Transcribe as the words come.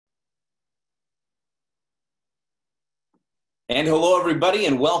And hello, everybody,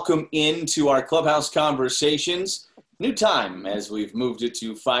 and welcome into our Clubhouse Conversations. New time as we've moved it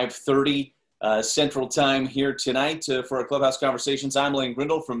to 5:30 Central Time here tonight for our Clubhouse Conversations. I'm Lane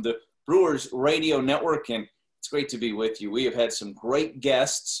Grindle from the Brewers Radio Network, and it's great to be with you. We have had some great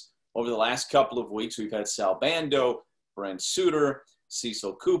guests over the last couple of weeks. We've had Sal Bando, Brent Suter,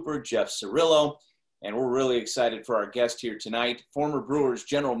 Cecil Cooper, Jeff Cirillo, and we're really excited for our guest here tonight, former Brewers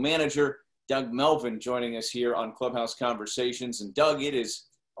General Manager Doug Melvin, joining us here on Clubhouse Conversations. And Doug, it is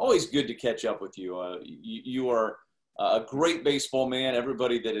always good to catch up with you. You are a great baseball man.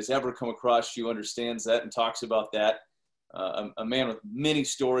 Everybody that has ever come across you understands that and talks about that. A man with many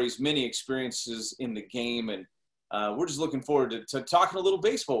stories, many experiences in the game, and we're just looking forward to talking a little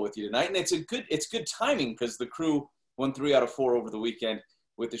baseball with you tonight. And it's good timing because the Crew won 3 out of 4 over the weekend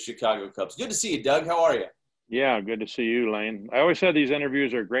with the Chicago Cubs. Good to see you, Doug. How are you? Yeah, good to see you, Lane. I always said these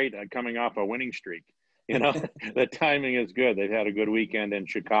interviews are great coming off a winning streak. You know, the timing is good. They've had a good weekend in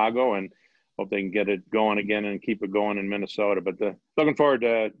Chicago and hope they can get it going again and keep it going in Minnesota. But looking forward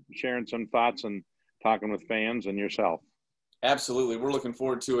to sharing some thoughts and talking with fans and yourself. Absolutely. We're looking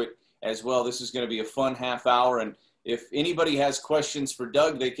forward to it as well. This is going to be a fun half hour. And if anybody has questions for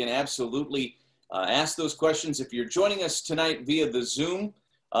Doug, they can absolutely ask those questions. If you're joining us tonight via the Zoom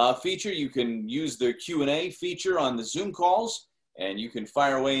feature, you can use the Q&A feature on the Zoom calls, and you can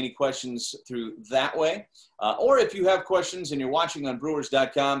fire away any questions through that way. Or if you have questions and you're watching on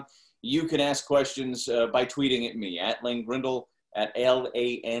Brewers.com, you can ask questions by tweeting at me, at Lane Grindle, at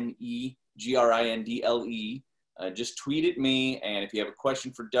LaneGrindle. Just tweet at me, and if you have a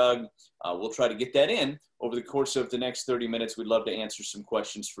question for Doug, we'll try to get that in over the course of the next 30 minutes. We'd love to answer some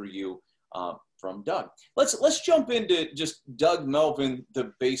questions for you from Doug. Let's jump into just Doug Melvin,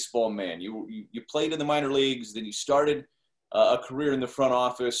 the baseball man. You played in the minor leagues, then you started a career in the front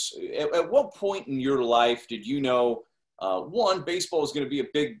office. At what point in your life did you know, one, baseball was going to be a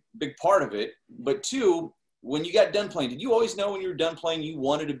big part of it, but two, when you got done playing, did you always know when you were done playing you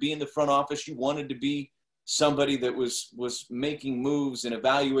wanted to be in the front office, you wanted to be somebody that was making moves and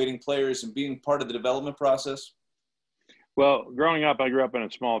evaluating players and being part of the development process? Well, growing up, I grew up in a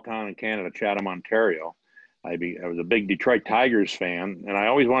small town in Canada, Chatham, Ontario. I was a big Detroit Tigers fan, and I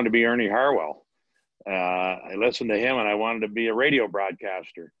always wanted to be Ernie Harwell. I listened to him, and I wanted to be a radio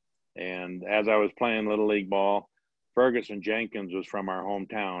broadcaster. And as I was playing Little League ball, Ferguson Jenkins was from our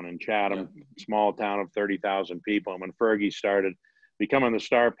hometown in Chatham, small town of 30,000 people. And when Fergie started becoming the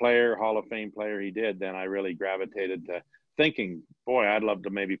star player, Hall of Fame player he did, then I really gravitated to thinking, boy, I'd love to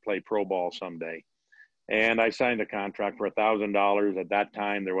maybe play pro ball someday. And I signed a contract for $1,000. At that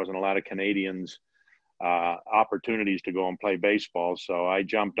time, there wasn't a lot of Canadians opportunities to go and play baseball. So I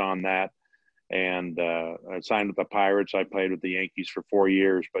jumped on that and I signed with the Pirates. I played with the Yankees for 4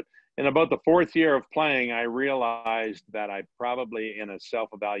 years. But in about the 4th year of playing, I realized that I probably, in a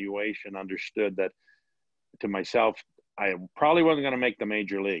self-evaluation, understood that to myself, I probably wasn't going to make the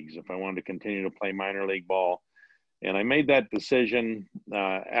major leagues if I wanted to continue to play minor league ball. And I made that decision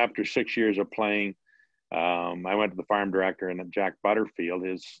after 6 years of playing. I went to the farm director and Jack Butterfield.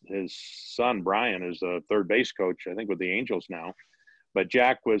 His son, Brian, is a third base coach, I think, with the Angels now. But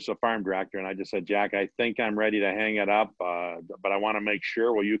Jack was a farm director, and I just said, Jack, I think I'm ready to hang it up, but I want to make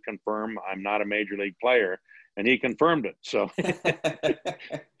sure, will you confirm I'm not a major league player? And he confirmed it. So,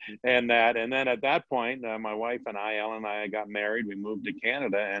 and then at that point, my wife and I, Ellen and I, got married. We moved to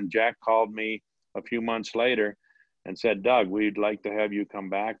Canada, and Jack called me a few months later and said, Doug, we'd like to have you come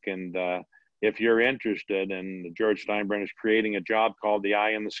back, and if you're interested, and George Steinbrenner is creating a job called the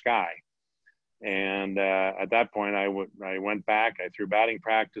Eye in the Sky. And at that point, I went back. I threw batting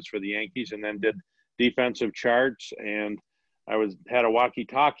practice for the Yankees and then did defensive charts. And I had a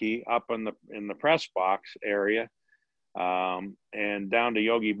walkie-talkie up in the press box area and down to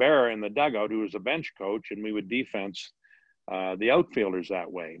Yogi Berra in the dugout, who was a bench coach, and we would defense the outfielders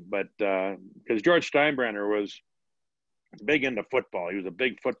that way. But because George Steinbrenner was big into football. He was a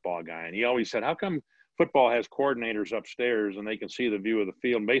big football guy. And he always said, how come football has coordinators upstairs and they can see the view of the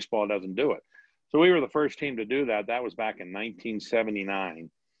field and baseball doesn't do it? So we were the first team to do that. That was back in 1979,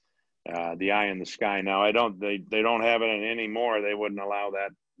 the Eye in the Sky. Now, they don't have it anymore. They wouldn't allow that.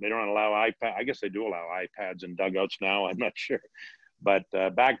 They don't allow iPad. I guess they do allow iPads in dugouts now. I'm not sure. But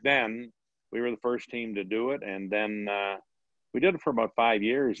back then, we were the first team to do it. And then we did it for about 5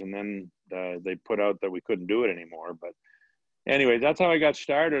 years. And then they put out that we couldn't do it anymore. But anyway, that's how I got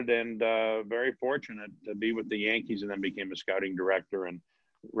started, and very fortunate to be with the Yankees, and then became a scouting director and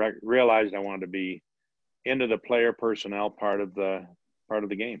realized I wanted to be into the player personnel part of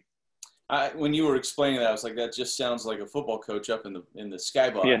the game. When you were explaining that, I was like, that just sounds like a football coach up in the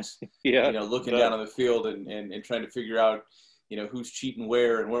skybox, yeah. looking down on the field and trying to figure out who's cheating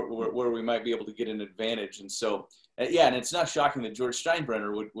where and where we might be able to get an advantage. And so, and it's not shocking that George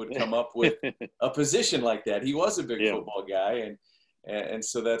Steinbrenner would come up with a position like that. He was a big football guy, and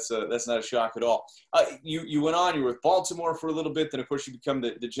so that's not a shock at all. You went on, you were with Baltimore for a little bit, then of course you become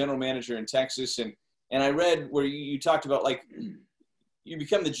the general manager in Texas, and I read where you talked about, like, you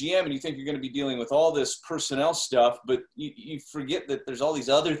become the GM and you think you're going to be dealing with all this personnel stuff, but you forget that there's all these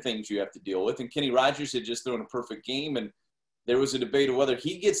other things you have to deal with. And Kenny Rogers had just thrown a perfect game, and there was a debate of whether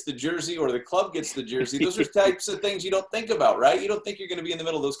he gets the jersey or the club gets the jersey. Those are types of things you don't think about, right? You don't think you're going to be in the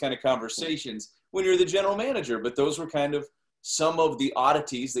middle of those kind of conversations when you're the general manager, but those were kind of some of the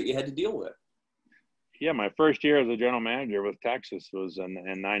oddities that you had to deal with. Yeah, my first year as a general manager with Texas was in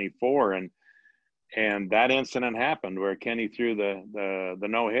 '94, and that incident happened where Kenny threw the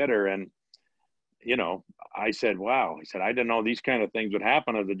no-hitter, and I said, wow. I said, I didn't know these kind of things would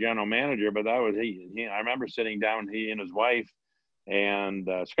happen as a general manager, but that was he. I remember sitting down, he and his wife, and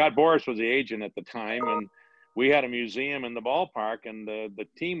Scott Boras was the agent at the time, and we had a museum in the ballpark, and the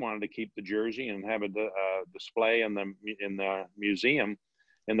team wanted to keep the jersey and have a display in the museum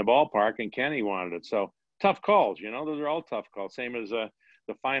in the ballpark, and Kenny wanted it. So tough calls, those are all tough calls. Same as the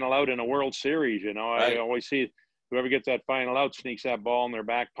final out in a World Series, Right. I always see whoever gets that final out sneaks that ball in their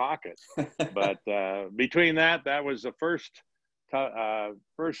back pocket. But between that was the first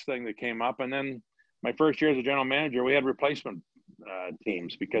thing that came up. And then my first year as a general manager, we had replacement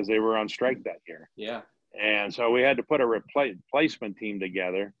teams because they were on strike that year. Yeah. And so we had to put a replacement team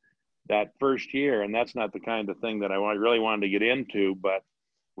together that first year. And that's not the kind of thing that I really wanted to get into, but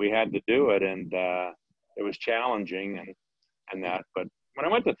we had to do it. And it was challenging and that. But when I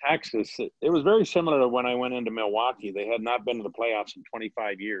went to Texas, it was very similar to when I went into Milwaukee. They had not been to the playoffs in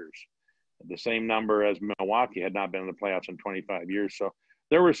 25 years. The same number as Milwaukee had not been in the playoffs in 25 years. So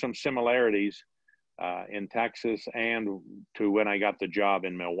there were some similarities in Texas and to when I got the job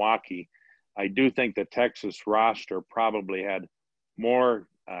in Milwaukee. I do think the Texas roster probably had more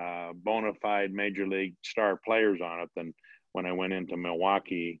bona fide major league star players on it than when I went into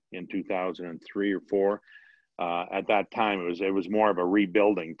Milwaukee in 2003 or 4. At that time, it was more of a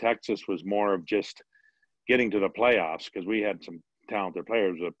rebuilding. Texas was more of just getting to the playoffs because we had some talented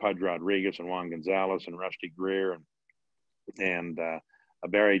players with Pudge Rodriguez and Juan Gonzalez and Rusty Greer and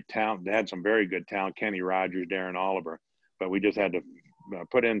they had some very good talent, Kenny Rogers, Darren Oliver, but we just had to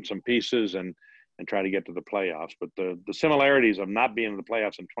put in some pieces and try to get to the playoffs. But the similarities of not being in the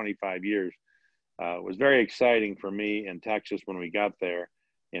playoffs in 25 years was very exciting for me in Texas when we got there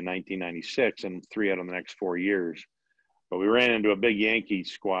in 1996 and 3 out of the next 4 years. But we ran into a big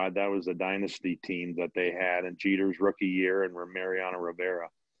Yankees squad. That was the dynasty team that they had in Jeter's rookie year and Mariano Rivera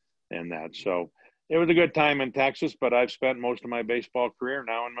and that. So it was a good time in Texas, but I've spent most of my baseball career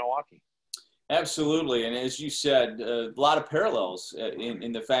now in Milwaukee. Absolutely. And as you said, a lot of parallels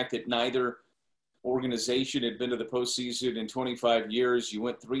in the fact that neither organization had been to the postseason in 25 years. You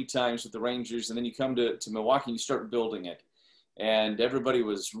went 3 times with the Rangers, and then you come to Milwaukee and you start building it. And everybody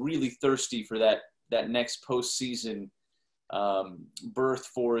was really thirsty for that next postseason berth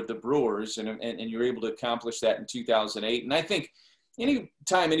for the Brewers, and you're able to accomplish that in 2008. And I think any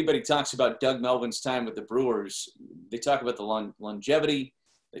time anybody talks about Doug Melvin's time with the Brewers, they talk about the longevity,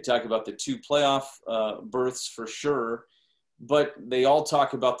 they talk about the 2 playoff berths for sure, but they all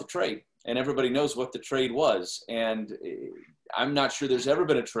talk about the trade, and everybody knows what the trade was. And I'm not sure there's ever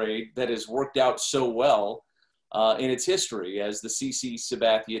been a trade that has worked out so well in its history as the CC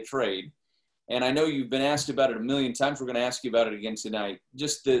Sabathia trade. And I know you've been asked about it a million times. We're going to ask you about it again tonight.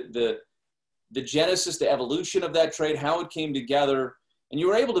 Just the genesis, the evolution of that trade, how it came together. And you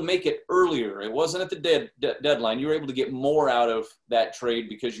were able to make it earlier. It wasn't at the deadline. You were able to get more out of that trade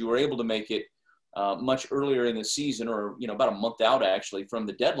because you were able to make it much earlier in the season, or about a month out actually from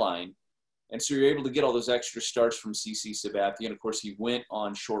the deadline. And so you're able to get all those extra starts from CC Sabathia. And of course, he went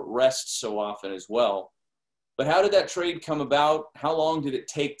on short rests so often as well. But how did that trade come about? How long did it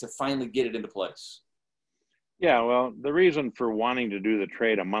take to finally get it into place? Yeah, well, the reason for wanting to do the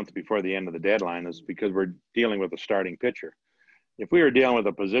trade a month before the end of the deadline is because we're dealing with a starting pitcher. If we were dealing with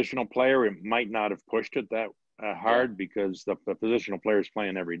a positional player, we might not have pushed it that hard because the positional player is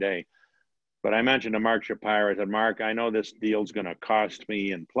playing every day. But I mentioned to Mark Shapiro, I said, Mark, I know this deal's going to cost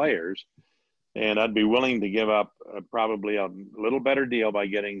me in players, and I'd be willing to give up probably a little better deal by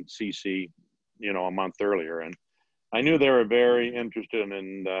getting CC a month earlier. And I knew they were very interested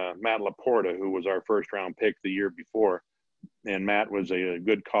in Matt Laporta, who was our first round pick the year before. And Matt was a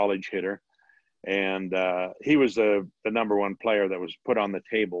good college hitter. And he was the number 1 player that was put on the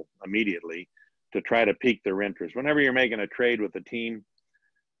table immediately to try to pique their interest. Whenever you're making a trade with a team,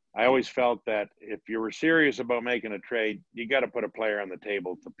 I always felt that if you were serious about making a trade, you got to put a player on the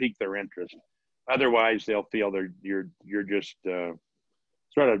table to pique their interest. Otherwise, they'll feel you're just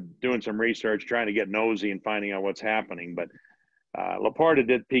sort of doing some research, trying to get nosy and finding out what's happening. But Laporta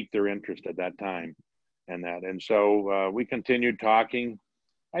did pique their interest at that time, and so we continued talking.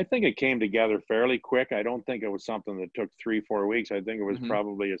 I think it came together fairly quick. I don't think it was something that took 3-4 weeks. I think it was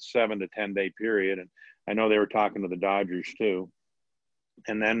probably a 7 to 10 day period. And I know they were talking to the Dodgers too.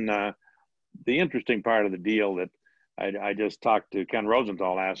 And then the interesting part of the deal that I just talked to Ken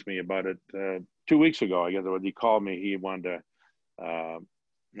Rosenthal, asked me about it 2 weeks ago. I guess when he called me, he wanted to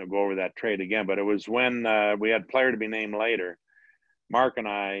go over that trade again. But it was when we had player to be named later. Mark and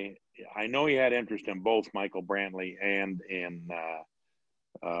I know he had interest in both Michael Brantley and in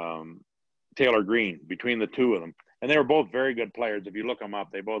Taylor Green, between the two of them. And they were both very good players. If you look them up,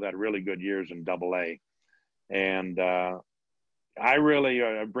 they both had really good years in Double-A. And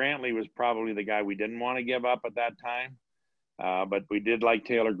Brantley was probably the guy we didn't want to give up at that time. But we did like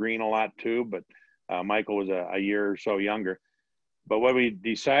Taylor Green a lot too. But Michael was a year or so younger. But what we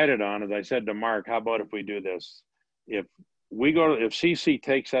decided on is I said to Mark, how about if we do this? If CC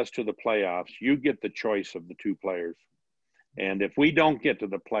takes us to the playoffs, you get the choice of the two players. And if we don't get to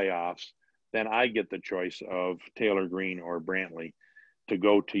the playoffs, then I get the choice of Taylor Green or Brantley to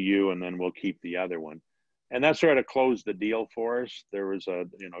go to you, and then we'll keep the other one. And that sort of closed the deal for us. There was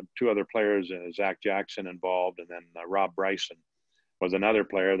two other players, Zach Jackson involved, and then Rob Bryson was another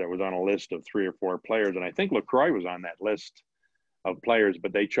player that was on a list of 3 or 4 players. And I think LaCroix was on that list of players,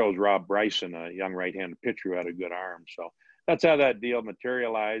 but they chose Rob Bryson, a young right-handed pitcher who had a good arm. So that's how that deal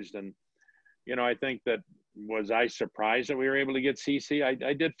materialized. And, I think that, was I surprised that we were able to get CC?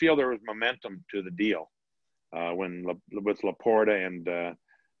 I did feel there was momentum to the deal with Laporta and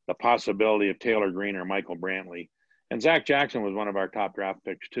the possibility of Taylor Green or Michael Brantley. And Zach Jackson was one of our top draft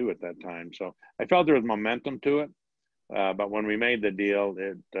picks too at that time. So I felt there was momentum to it. But when we made the deal,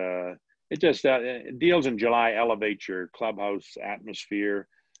 deals in July elevate your clubhouse atmosphere.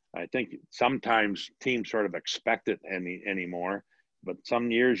 I think sometimes teams sort of expect it anymore. But some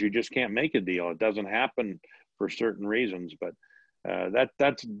years you just can't make a deal. It doesn't happen for certain reasons. But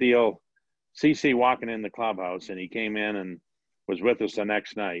that's the deal. CC walking in the clubhouse, and he came in and was with us the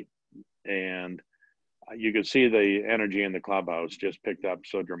next night. And you could see the energy in the clubhouse just picked up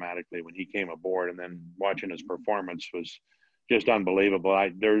so dramatically when he came aboard. And then watching his performance was just unbelievable.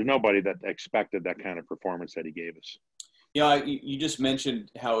 There was nobody that expected that kind of performance that he gave us. You just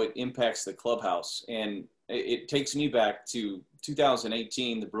mentioned how it impacts the clubhouse, and it takes me back to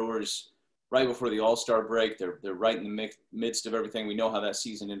 2018, the Brewers, right before the All-Star break. They're right in the midst of everything. We know how that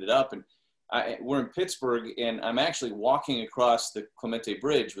season ended up. And we're in Pittsburgh, and I'm actually walking across the Clemente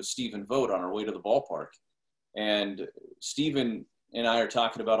Bridge with Stephen Vogt on our way to the ballpark. And Stephen and I are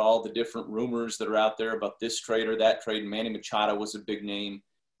talking about all the different rumors that are out there about this trade or that trade. Manny Machado was a big name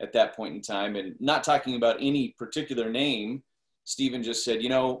at that point in time. And not talking about any particular name, Stephen just said,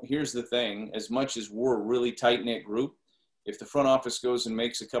 here's the thing. As much as we're a really tight-knit group, if the front office goes and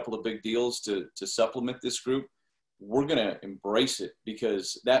makes a couple of big deals to supplement this group, we're going to embrace it,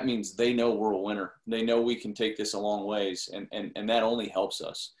 because that means they know we're a winner. They know we can take this a long ways, and that only helps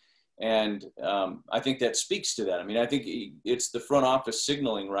us. And I think that speaks to that. I mean, I think it's the front office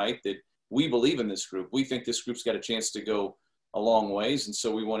signaling, right, that we believe in this group. We think this group's got a chance to go a long ways, and so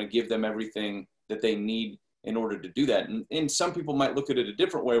we want to give them everything that they need in order to do that. And some people might look at it a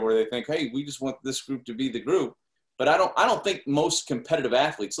different way, where they think, hey, we just want this group to be the group. But I don't think most competitive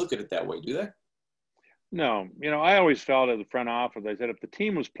athletes look at it that way, do they? No. I always felt at the front office, I said, if the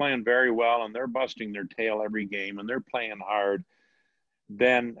team was playing very well and they're busting their tail every game and they're playing hard,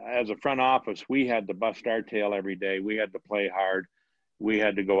 then as a front office, we had to bust our tail every day. We had to play hard. We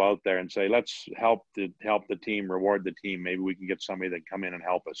had to go out there and say, let's help the team, reward the team. Maybe we can get somebody that come in and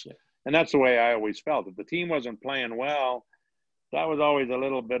help us. Yeah. And that's the way I always felt. If the team wasn't playing well, that was always a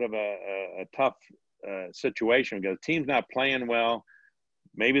little bit of a tough situation, because the team's not playing well.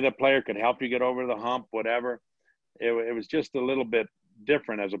 Maybe the player could help you get over the hump, whatever. It was just a little bit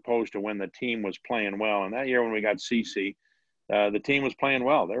different as opposed to when the team was playing well. And that year when we got CC, the team was playing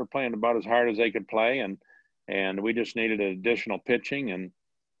well. They were playing about as hard as they could play, and we just needed additional pitching,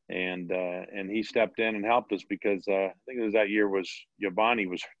 and he stepped in and helped us, because I think it was that year was Giovanni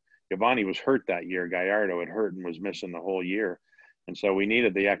was hurt that year. Gallardo had hurt and was missing the whole year, and so we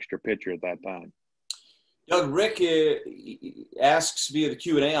needed the extra pitcher at that time. Doug, Rick asks via the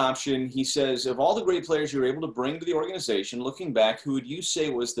Q&A option, he says, of all the great players you were able to bring to the organization, looking back, who would you say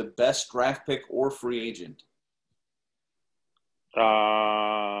was the best draft pick or free agent?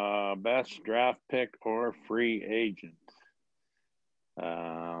 Best draft pick or free agent.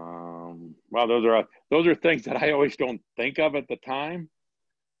 Well, those are things that I always don't think of at the time.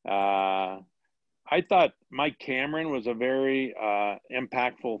 I thought Mike Cameron was a very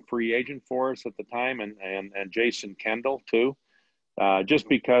impactful free agent for us at the time, and Jason Kendall too, just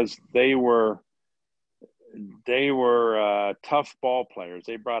because they were tough ball players.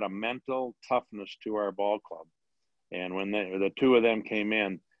 They brought a mental toughness to our ball club, and when the two of them came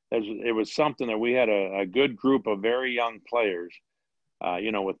in, it was something that we had a good group of very young players.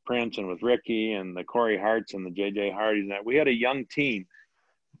 With Prince and with Ricky and the Corey Harts and the J.J. Hardys, and that we had a young team,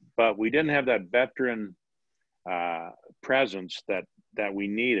 but we didn't have that veteran presence that we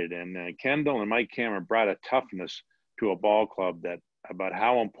needed. And Kendall and Mike Cameron brought a toughness to a ball club about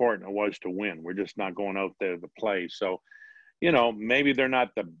how important it was to win. We're just not going out there to play. So, maybe they're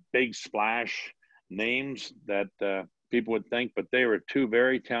not the big splash names that people would think, but they were two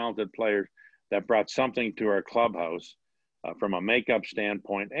very talented players that brought something to our clubhouse. From a makeup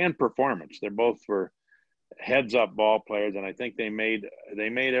standpoint and performance. They both were heads up ball players. And I think they made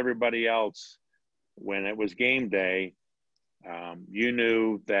everybody else, when it was game day, you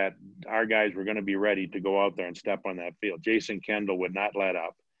knew that our guys were going to be ready to go out there and step on that field. Jason Kendall would not let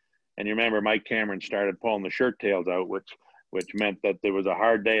up. And you remember Mike Cameron started pulling the shirt tails out, which meant that there was a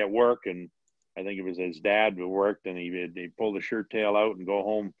hard day at work. And I think it was his dad who worked, and he pulled the shirt tail out and go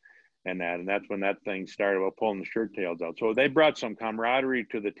home. And that's when that thing started about pulling the shirt tails out. So they brought some camaraderie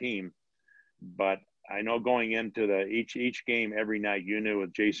to the team. But I know going into each game every night, you knew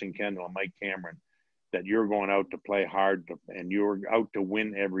with Jason Kendall and Mike Cameron that you're going out to play hard and you're out to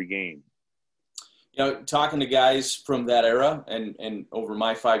win every game. Talking to guys from that era and over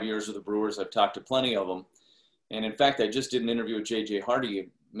my 5 years with the Brewers, I've talked to plenty of them. And in fact, I just did an interview with J.J.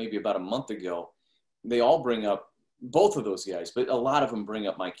 Hardy maybe about a month ago. They all bring up both of those guys, but a lot of them bring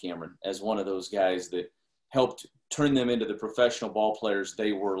up Mike Cameron as one of those guys that helped turn them into the professional ball players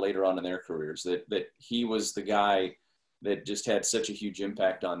they were later on in their careers, that he was the guy that just had such a huge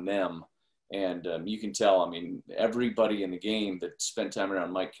impact on them. And you can tell, everybody in the game that spent time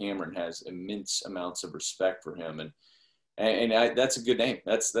around Mike Cameron has immense amounts of respect for him. And that's a good name.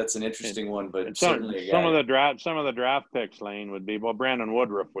 That's an interesting one, but certainly some of the draft picks, Lane, would be, Brandon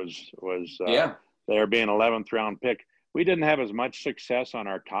Woodruff was there being 11th round pick. We didn't have as much success on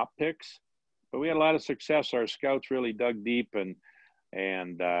our top picks, but we had a lot of success. Our scouts really dug deep, and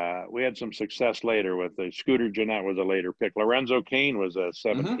we had some success later with the Scooter Gennett was a later pick. Lorenzo Cain was a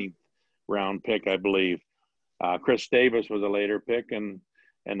 17th round pick, I believe. Chris Davis was a later pick, and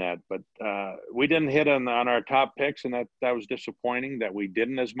that. But we didn't hit on our top picks, and that was disappointing that we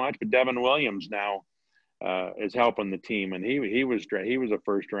didn't as much. But Devin Williams now is helping the team, and he was a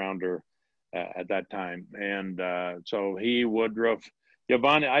first rounder at that time. And so Woodruff,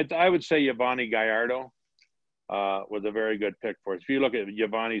 Giovanni, I would say Giovanni Gallardo was a very good pick for us. If you look at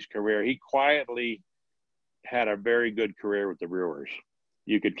Giovanni's career, he quietly had a very good career with the Brewers.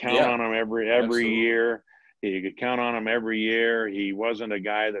 You could count on him every year. You could count on him every year. He wasn't a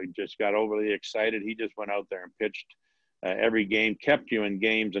guy that just got overly excited. He just went out there and pitched every game, kept you in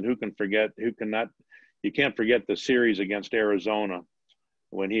games. And you can't forget the series against Arizona,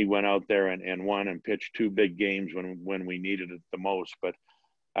 when he went out there and won and pitched two big games when we needed it the most. But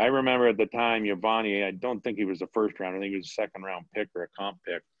I remember at the time, Giovanni, I don't think he was the first round. I think he was a second round pick or a comp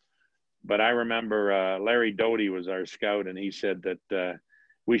pick. But I remember Larry Doty was our scout, and he said that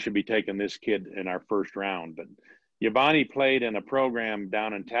we should be taking this kid in our first round. But Giovanni played in a program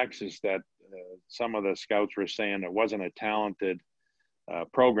down in Texas that some of the scouts were saying it wasn't a talented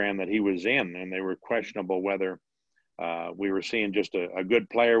program that he was in, and they were questionable whether we were seeing just a good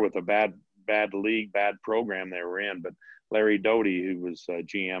player with a bad league, bad program they were in. But Larry Doty, who was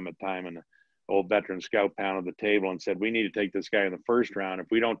GM at the time, and the old veteran scout, pounded the table and said, we need to take this guy in the first round. If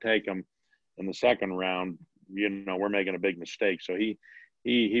we don't take him in the second round, we're making a big mistake. So he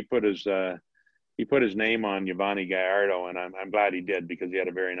put his name on Giovanni Gallardo, and I'm glad he did, because he had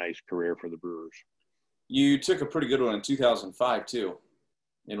a very nice career for the Brewers. You took a pretty good one in 2005 too,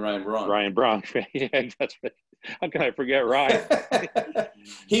 in Ryan Braun. Ryan Braun, yeah, that's right. How can I forget Ryan?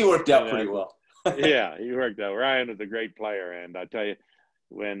 He worked out pretty well. Yeah, he worked out. Ryan was a great player, and I tell you,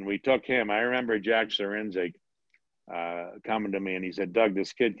 when we took him, I remember Jack Sarinzig coming to me, and he said, Doug,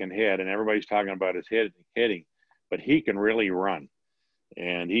 this kid can hit, and everybody's talking about his hitting, but he can really run.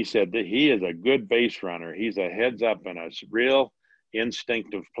 And he said that he is a good base runner. He's a heads up and a real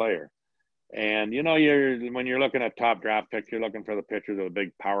instinctive player. And, when you're looking at top draft picks, you're looking for the pitchers with a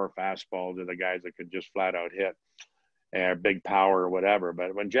big power fastballs, or the guys that could just flat out hit, or big power or whatever.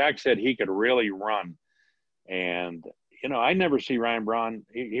 But when Jack said he could really run, and, I never see Ryan Braun.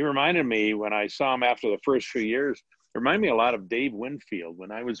 He reminded me, when I saw him after the first few years, Remind me a lot of Dave Winfield.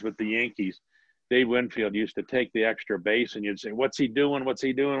 When I was with the Yankees, Dave Winfield used to take the extra base, and you'd say, "What's he doing? What's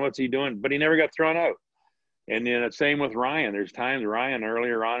he doing? What's he doing?" But he never got thrown out. And then the same with Ryan. There's times Ryan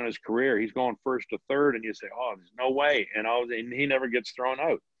earlier on in his career, he's going first to third, and you say, "Oh, there's no way," and he never gets thrown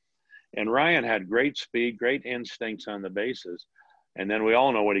out. And Ryan had great speed, great instincts on the bases, and then we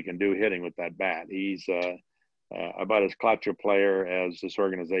all know what he can do hitting with that bat. He's about as clutch a player as this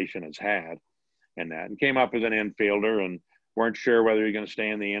organization has had, and came up as an infielder and weren't sure whether he was going to stay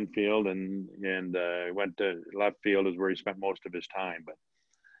in the infield, and went to left field is where he spent most of his time. But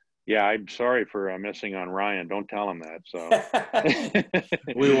yeah, I'm sorry for missing on Ryan. Don't tell him that. So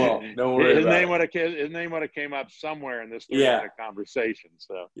we won't. Don't worry his about name it. His name would have came up somewhere in this 30-minute conversation.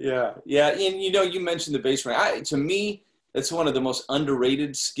 So yeah. And you mentioned the base running. To me, that's one of the most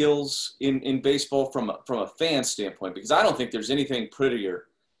underrated skills in baseball from a fan standpoint, because I don't think there's anything prettier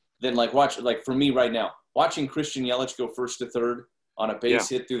than for me right now, watching Christian Yelich go first to third on a base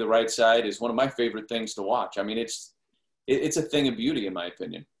hit through the right side is one of my favorite things to watch. I mean, it's a thing of beauty, in my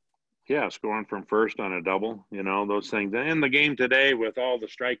opinion. Yeah, scoring from first on a double, those things. In the game today, with all the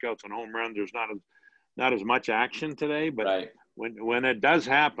strikeouts and home runs, there's not as much action today. But when it does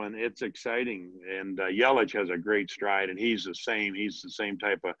happen, it's exciting. And Yelich has a great stride, and he's the same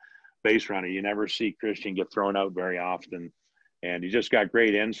type of base runner. You never see Christian get thrown out very often, and he just got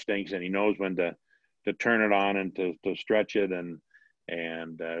great instincts, and he knows when to turn it on and to stretch it, and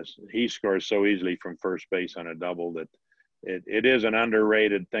he scores so easily from first base on a double that it is an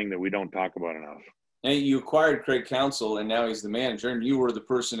underrated thing that we don't talk about enough. And you acquired Craig Counsell, and now he's the manager, and you were the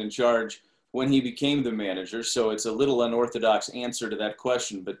person in charge when he became the manager. So it's a little unorthodox answer to that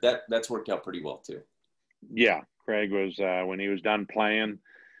question, but that's worked out pretty well too. Yeah, Craig was when he was done playing,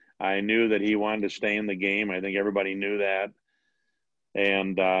 I knew that he wanted to stay in the game. I think everybody knew that.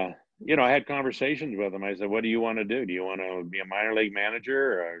 And, I had conversations with him. I said, "What do you want to do? Do you want to be a minor league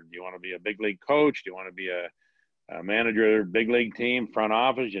manager, or do you want to be a big league coach? Do you want to be a manager, big league team, front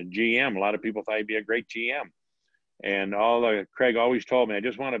office, and GM?" A lot of people thought he'd be a great GM. And Craig always told me, "I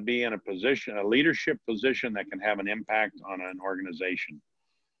just want to be in a leadership position that can have an impact on an organization."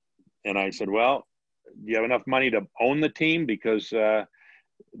 And I said, "Well, do you have enough money to own the team? Because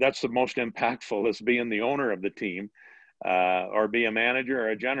that's the most impactful, is being the owner of the team, or be a manager or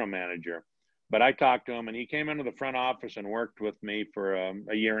a general manager." But I talked to him, and he came into the front office and worked with me for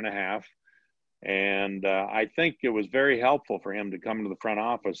a year and a half. And I think it was very helpful for him to come into the front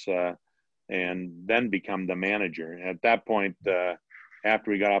office and then become the manager. At that point,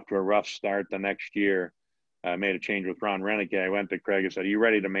 after we got off to a rough start the next year, I made a change with Ron Renick. I went to Craig and said, "Are you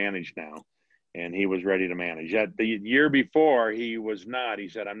ready to manage now?" And he was ready to manage. Yet the year before, he was not. He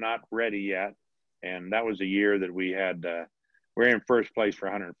said, "I'm not ready yet." And that was a year that we had we're in first place for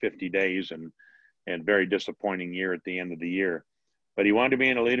 150 days, and very disappointing year at the end of the year. But he wanted to be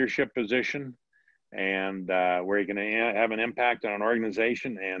in a leadership position, and where he can have an impact on an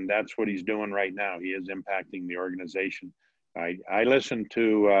organization, and that's what he's doing right now. He is impacting the organization. I listen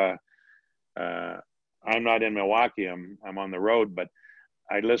to I'm not in Milwaukee, I'm on the road, but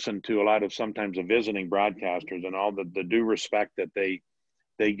I listen to a lot of sometimes the visiting broadcasters, and all the due respect that they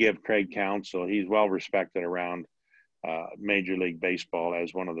give Craig Counsell. He's well respected around Major League Baseball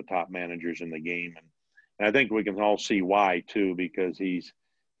as one of the top managers in the game, and I think we can all see why too, because he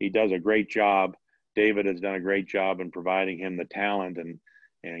does a great job. David has done a great job in providing him the talent,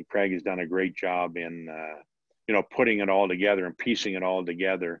 and Craig has done a great job in putting it all together and piecing it all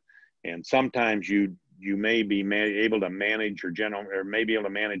together. And sometimes you may be able to manage or maybe able to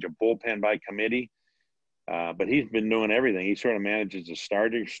manage a bullpen by committee, but he's been doing everything. He sort of manages the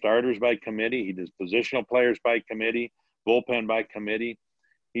starters by committee. He does positional players by committee, bullpen by committee.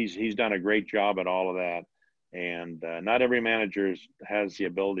 He's done a great job at all of that. And not every manager has the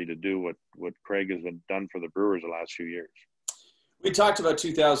ability to do what Craig has done for the Brewers the last few years. We talked about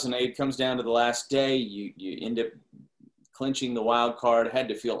 2008. Comes down to the last day. You end up clinching the wild card. Had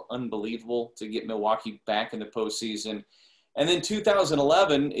to feel unbelievable to get Milwaukee back in the postseason. And then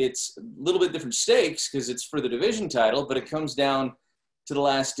 2011, it's a little bit different stakes because it's for the division title, but it comes down to the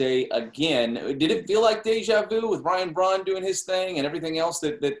last day again. Did it feel like deja vu with Ryan Braun doing his thing and everything else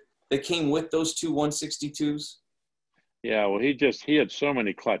that came with those two 162s? Yeah, well, he had so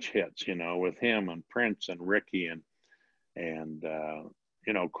many clutch hits, with him and Prince and Ricky and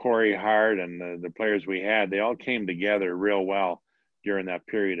Corey Hart and the players we had. They all came together real well during that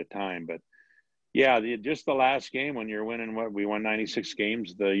period of time. But yeah, just the last game when you're winning, we won 96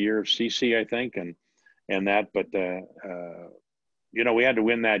 games the year of CC, I think, and that. But we had to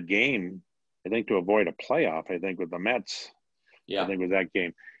win that game, I think, to avoid a playoff. I think with the Mets. Yeah, I think it was that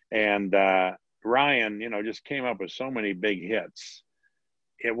game. And Ryan, just came up with so many big hits.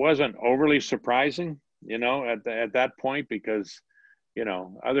 It wasn't overly surprising, at that point, because,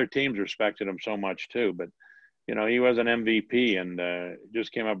 other teams respected him so much too. But, he was an MVP and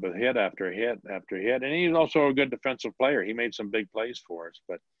just came up with hit after hit after hit. And he's also a good defensive player. He made some big plays for us.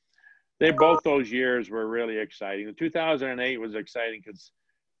 But both those years were really exciting. The 2008 was exciting because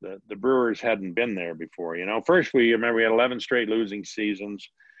the Brewers hadn't been there before. First we had 11 straight losing seasons,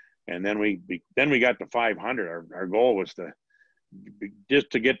 and then we got to 500. Our goal was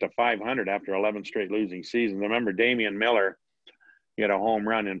to get to 500 after 11 straight losing seasons. I remember Damian Miller, he had a home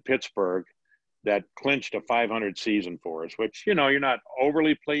run in Pittsburgh that clinched a 500 season for us, which, you're not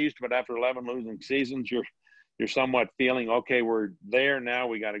overly pleased, but after 11 losing seasons, you're somewhat feeling, okay, we're there now,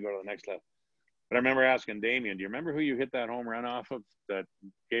 we got to go to the next level. But I remember asking Damian, do you remember who you hit that home run off of that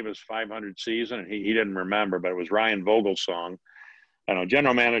gave us 500 season? And he didn't remember, but it was Ryan Vogel's song. I know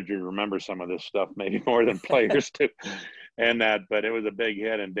general manager remembers some of this stuff, maybe more than players too. But it was a big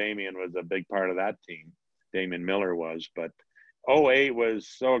hit, and Damian was a big part of that team. Damian Miller was. But 08 was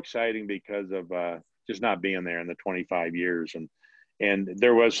so exciting because of just not being there in the 25 years. And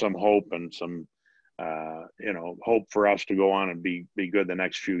there was some hope and some, hope for us to go on and be good the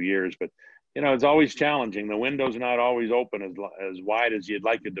next few years. But, it's always challenging. The window's not always open as wide as you'd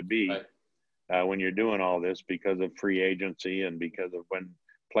like it to be when you're doing all this because of free agency and because of when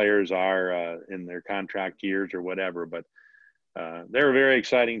players are in their contract years or whatever. But they were very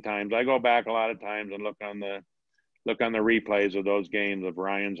exciting times. I go back a lot of times and look on the replays of those games of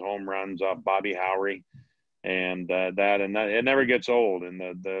Ryan's home runs off Bobby Howry and it never gets old. And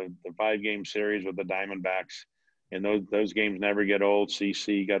the 5-game series with the Diamondbacks, and those games never get old.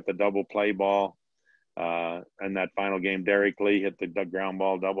 CC got the double play ball. And that final game, Derek Lee hit the ground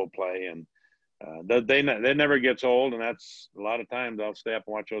ball double play. And they never gets old. And that's a lot of times I'll stay up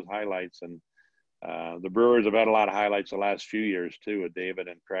and watch those highlights. And the Brewers have had a lot of highlights the last few years too with David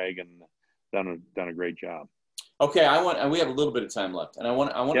and Craig, and done a great job. Okay, we have a little bit of time left, and I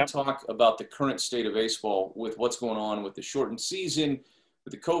want to talk about the current state of baseball with what's going on with the shortened season,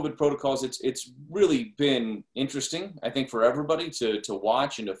 with the COVID protocols. It's really been interesting, I think, for everybody to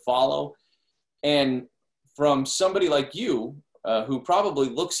watch and to follow. And from somebody like you, who probably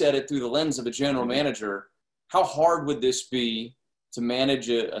looks at it through the lens of a general manager, how hard would this be to manage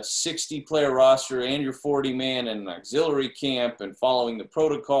a 60-player roster and your 40-man and auxiliary camp and following the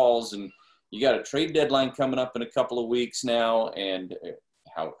protocols? And you got a trade deadline coming up in a couple of weeks now, and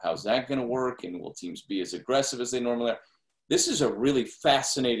how's that going to work? And will teams be as aggressive as they normally are? This is a really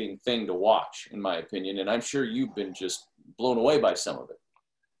fascinating thing to watch, in my opinion, and I'm sure you've been just blown away by some of it.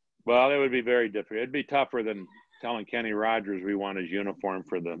 Well, it would be very different. It'd be tougher than telling Kenny Rogers we want his uniform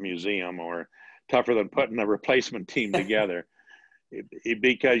for the museum, or tougher than putting a replacement team together.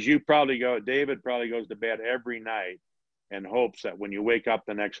 Because David probably goes to bed every night and hopes that when you wake up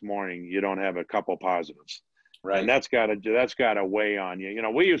the next morning, you don't have a couple positives. Right. And that's got to weigh on you. I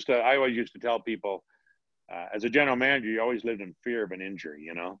always used to tell people, as a general manager, you always lived in fear of an injury.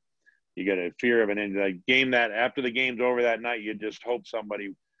 You get a fear of an injury. That after the game's over that night, you just hope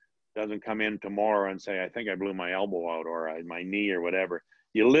somebody doesn't come in tomorrow and say, I think I blew my elbow out or my knee or whatever.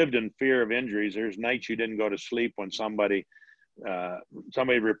 You lived in fear of injuries. There's nights you didn't go to sleep when somebody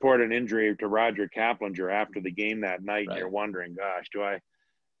reported an injury to Roger Kaplinger after the game that night. Right. And you're wondering, gosh,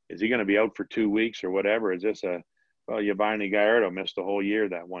 is he going to be out for 2 weeks or whatever? Is this Giovanni Gallardo missed the whole year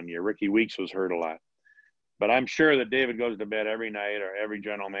that one year. Ricky Weeks was hurt a lot. But I'm sure that David goes to bed every night, or every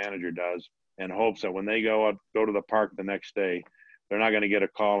general manager does, and hopes that when they go to the park the next day, they're not going to get a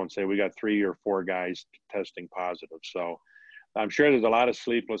call and say, we got 3 or 4 guys testing positive. So I'm sure there's a lot of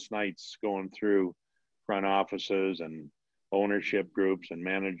sleepless nights going through front offices and ownership groups and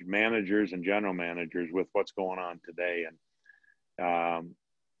managers and general managers with what's going on today. And,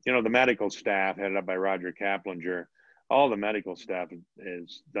 the medical staff headed up by Roger Kaplinger, all the medical staff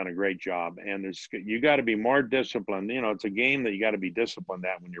has done a great job. And you got to be more disciplined. It's a game that you got to be disciplined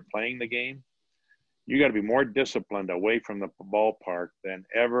at when you're playing the game. You got to be more disciplined away from the ballpark than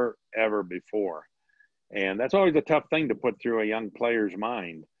ever before. And that's always a tough thing to put through a young player's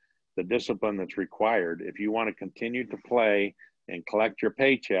mind, the discipline that's required if you want to continue to play and collect your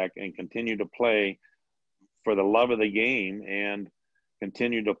paycheck and continue to play for the love of the game and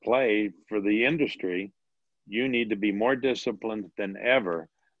continue to play for the industry. You need to be more disciplined than ever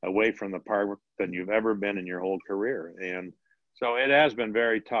away from the park than you've ever been in your whole career. And so it has been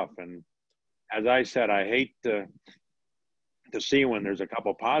very tough. And as I said, I hate to see when there's a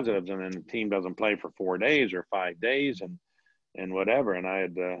couple positives and then the team doesn't play for 4 days or 5 days and whatever. And I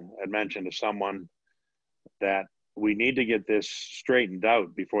had mentioned to someone that we need to get this straightened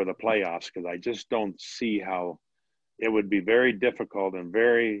out before the playoffs, because I just don't see how it would be very difficult and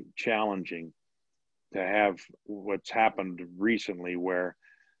very challenging to have what's happened recently where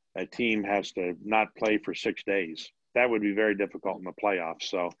a team has to not play for 6 days. That would be very difficult in the playoffs.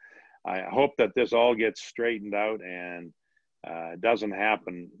 So I hope that this all gets straightened out and doesn't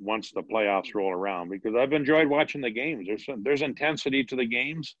happen once the playoffs roll around, because I've enjoyed watching the games. There's intensity to the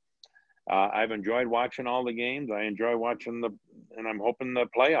games. I've enjoyed watching all the games. I enjoy watching and I'm hoping the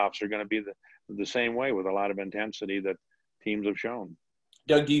playoffs are going to be the same way, with a lot of intensity that teams have shown.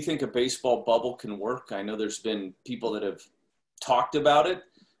 Doug, do you think a baseball bubble can work? I know there's been people that have talked about it.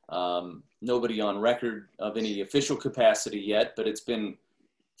 Nobody on record of any official capacity yet, but it's been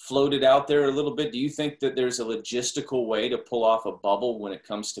floated out there a little bit. Do you think that there's a logistical way to pull off a bubble when it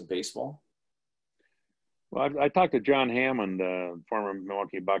comes to baseball? Well, I talked to John Hammond, former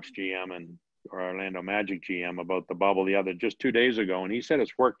Milwaukee Bucks GM and Orlando Magic GM, about the bubble just 2 days ago, and he said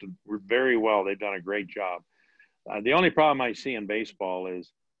it's worked very well. They've done a great job. The only problem I see in baseball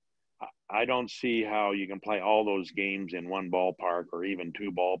is I don't see how you can play all those games in one ballpark or even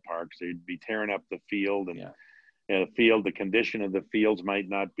two ballparks. They'd be tearing up the field, and the condition of the fields might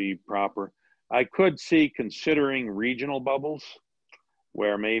not be proper. I could see considering regional bubbles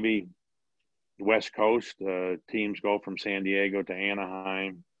where maybe West Coast teams go from San Diego to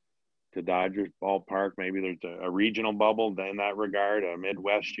Anaheim to Dodgers ballpark. Maybe there's a regional bubble in that regard.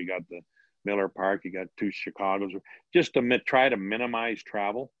 Midwest, you got the Miller Park, you got two Chicagos, just to try to minimize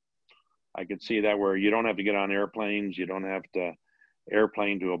travel. I could see that, where you don't have to get on airplanes, you don't have to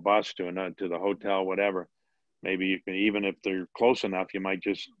airplane to a bus to the hotel, whatever. Maybe you can, even if they're close enough, you might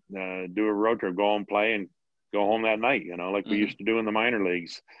just do a road trip, go and play, and go home that night, like we used to do in the minor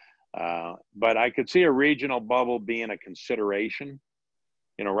leagues. But I could see a regional bubble being a consideration.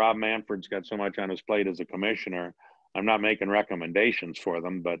 Rob Manfred's got so much on his plate as a commissioner. I'm not making recommendations for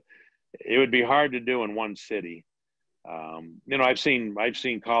them, but it would be hard to do in one city. I've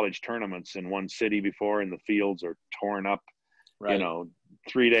seen college tournaments in one city before, and the fields are torn up. Right.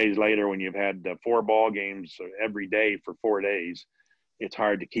 3 days later, when you've had 4 ball games every day for 4 days, it's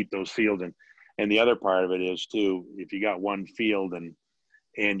hard to keep those fields. And the other part of it is too, if you got one field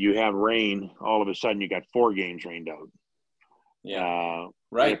and you have rain, all of a sudden you got 4 games rained out. Yeah.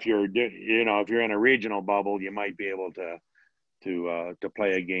 Right. If you're in a regional bubble, you might be able to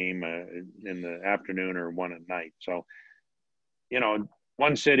play a game in the afternoon or one at night. So,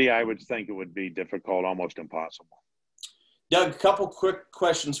 one city, I would think it would be difficult, almost impossible. Doug, a couple quick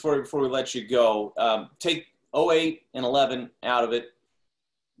questions for you before we let you go. Take 08 and 11 out of it.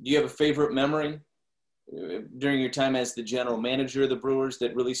 Do you have a favorite memory during your time as the general manager of the Brewers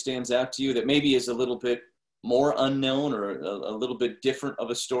that really stands out to you, that maybe is a little bit more unknown or a little bit different of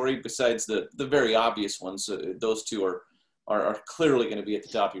a story besides the very obvious ones? Those two are clearly going to be at the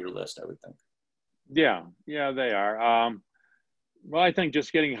top of your list, I would think. Yeah, they are. Well, I think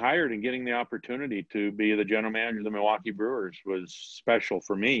just getting hired and getting the opportunity to be the general manager of the Milwaukee Brewers was special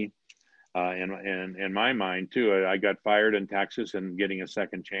for me, in my mind too. I got fired in Texas and getting a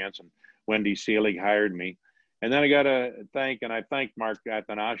second chance, and Wendy Seelig hired me. And then I got to thank Mark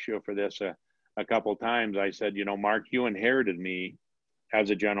Attanasio for this a couple of times. I said, Mark, you inherited me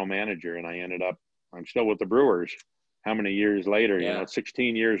as a general manager, and I'm still with the Brewers. How many years later?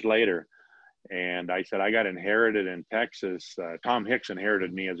 16 years later. And I said, I got inherited in Texas. Tom Hicks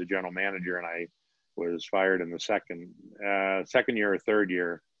inherited me as a general manager, and I was fired in the second year or third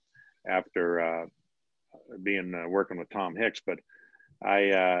year after working with Tom Hicks. But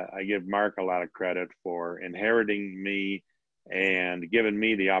I give Mark a lot of credit for inheriting me and giving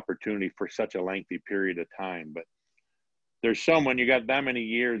me the opportunity for such a lengthy period of time. But when you got that many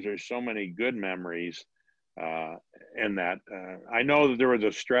years, there's so many good memories. In that, I know that there was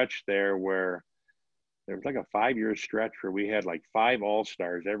a stretch there where there was like a 5-year stretch where we had like 5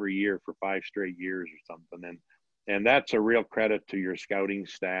 All-Stars every year for 5 straight years or something. And that's a real credit to your scouting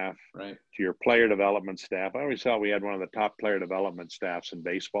staff, right, to your player development staff. I always thought we had one of the top player development staffs in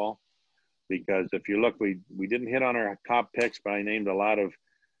baseball, because if you look, we didn't hit on our top picks, but I named a lot of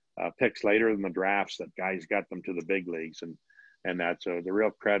picks later in the drafts that guys got them to the big leagues, and that's the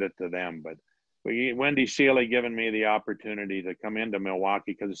real credit to them. But Wendy Seelig giving me the opportunity to come into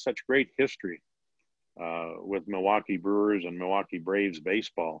Milwaukee, because it's such great history with Milwaukee Brewers and Milwaukee Braves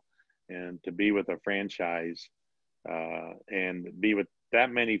baseball, and to be with a franchise and be with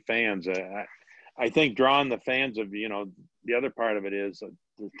that many fans. I think drawing the fans of, the other part of it is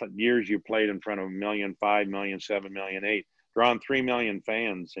the years you played in front of 1.5 million, 7 million, 7 million, 8 million, drawing 3 million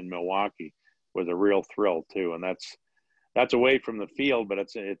fans in Milwaukee was a real thrill too. And that's away from the field, but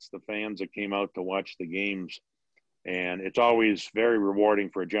it's the fans that came out to watch the games And it's always very rewarding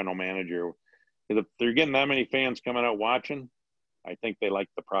for a general manager. If they're getting that many fans coming out watching, I think they like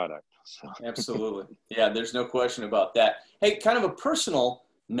the product. So. Absolutely. Yeah, there's no question about that. Hey, kind of a personal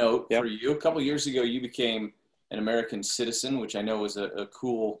note Yep. for you. A couple of years ago, you became an American citizen, which I know was a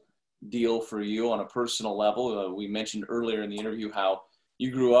cool deal for you on a personal level. We mentioned earlier in the interview how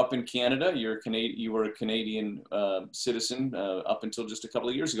you grew up in Canada. You were a Canadian citizen up until just a couple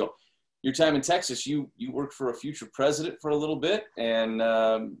of years ago. Your time in Texas, you worked for a future president for a little bit, and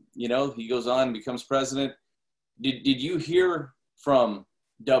he goes on and becomes president. Did you hear from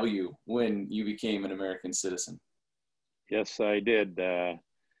W when you became an American citizen? Yes, I did.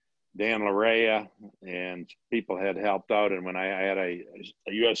 Dan Larea and people had helped out, and when I had a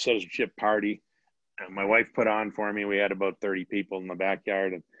U.S. citizenship party, my wife put on for me. We had about 30 people in the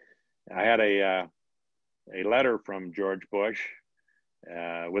backyard, and I had a letter from George Bush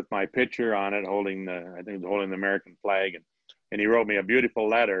with my picture on it, holding the American flag, and he wrote me a beautiful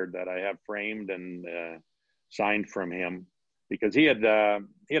letter that I have framed and signed from him, because he had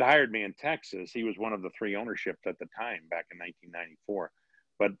hired me in Texas. He was one of the 3 ownerships at the time back in 1994.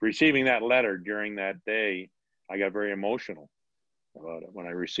 But receiving that letter during that day, I got very emotional about it when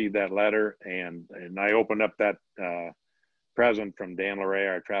I received that letter, and I opened up that present from Dan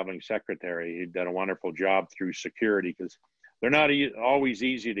Larea, our traveling secretary. He did a wonderful job through security, because they're not always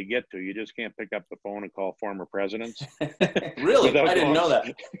easy to get to. You just can't pick up the phone and call former presidents. Really? I didn't know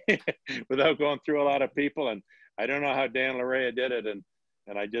that. Without going through a lot of people. And I don't know how Dan Larea did it. And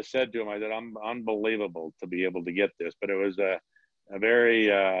I just said to him, I said, I'm unbelievable to be able to get this. But it was a very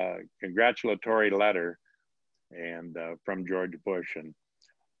congratulatory letter and from George Bush. And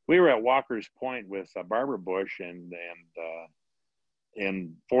we were at Walker's Point with Barbara Bush, and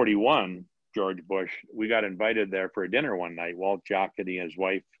in 41, George Bush, we got invited there for a dinner one night. Walt Jocketty and his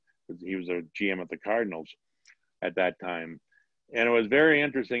wife, he was a GM at the Cardinals at that time. And it was very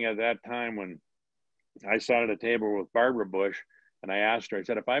interesting at that time when I sat at a table with Barbara Bush, and I asked her, I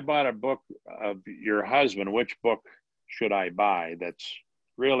said, if I bought a book of your husband, which book should I buy? That's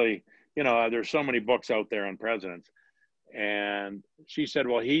really, there's so many books out there on presidents. And she said,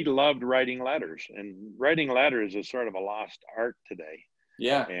 well, he loved writing letters, and writing letters is sort of a lost art today.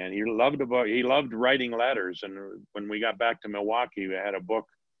 Yeah. And he loved writing letters. And when we got back to Milwaukee, we had a book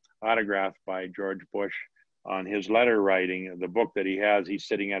autographed by George Bush on his letter writing. The book that he has, he's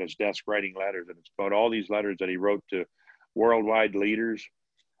sitting at his desk writing letters, and it's about all these letters that he wrote to worldwide leaders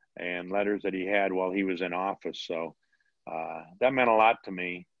and letters that he had while he was in office. So that meant a lot to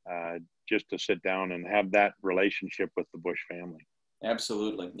me, just to sit down and have that relationship with the Bush family.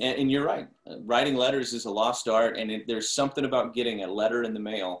 Absolutely. And you're right. Writing letters is a lost art, and there's something about getting a letter in the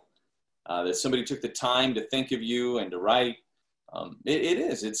mail that somebody took the time to think of you and to write. It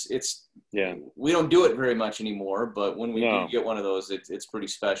is. It's. Yeah. We don't do it very much anymore, but when we do get one of those, it's pretty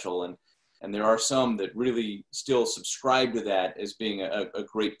special. And there are some that really still subscribe to that as being a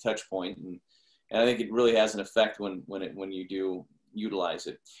great touch point. And I think it really has an effect when you do utilize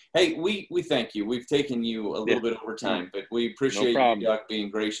it. Hey, we thank you. We've taken you a little bit over time, but we appreciate you, Doug,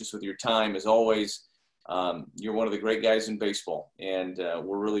 being gracious with your time as always. You're one of the great guys in baseball, and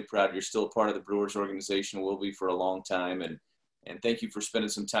we're really proud you're still a part of the Brewers organization. Will be for a long time, and thank you for spending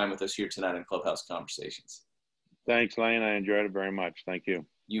some time with us here tonight on Clubhouse Conversations. Thanks, Lane. I enjoyed it very much. Thank you.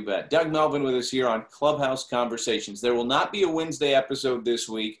 You bet. Doug Melvin with us here on Clubhouse Conversations. There will not be a Wednesday episode this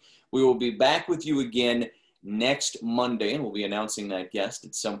week. We will be back with you again next Monday, and we'll be announcing that guest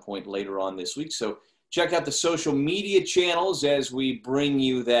at some point later on this week. So check out the social media channels as we bring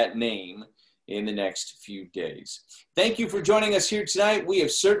you that name in the next few days. Thank you for joining us here tonight. We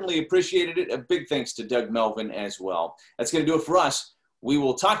have certainly appreciated it. A big thanks to Doug Melvin as well. That's going to do it for us. We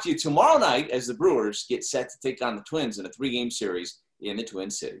will talk to you tomorrow night as the Brewers get set to take on the Twins in a 3-game series in the Twin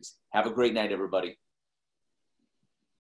Cities. Have a great night, everybody.